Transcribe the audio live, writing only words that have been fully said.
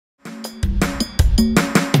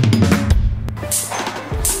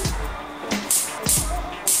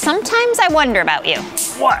sometimes I wonder about you.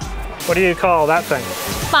 What? What do you call that thing?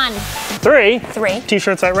 Fun. 3? 3.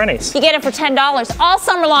 T-shirts at Renys. You get it for $10 all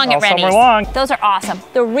summer long at Renys. All summer long. Those are awesome.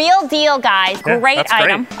 The real deal, guys. Yeah, great that's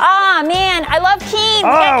item. great. Ah, man, I love Keen.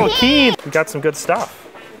 Oh, Keen. We got some good stuff.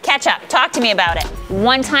 Catch up. Talk to me about it.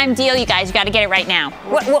 One-time deal, you guys. You got to get it right now.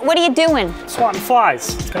 What are you doing? Swatting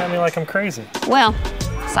flies. It's looking at me like I'm crazy. Well,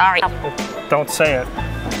 sorry. Don't say it.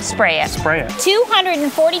 Spray it. Spray it.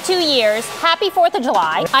 242 years. Happy 4th of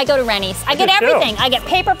July. I go to Renys. I get everything. I get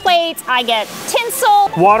paper plates. I get tinsel.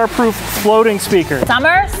 Waterproof floating speaker.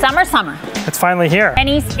 Summer, summer, summer. It's finally here.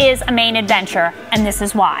 Renys is a Maine adventure, and this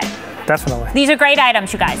is why. Definitely. These are great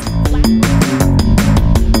items, you guys.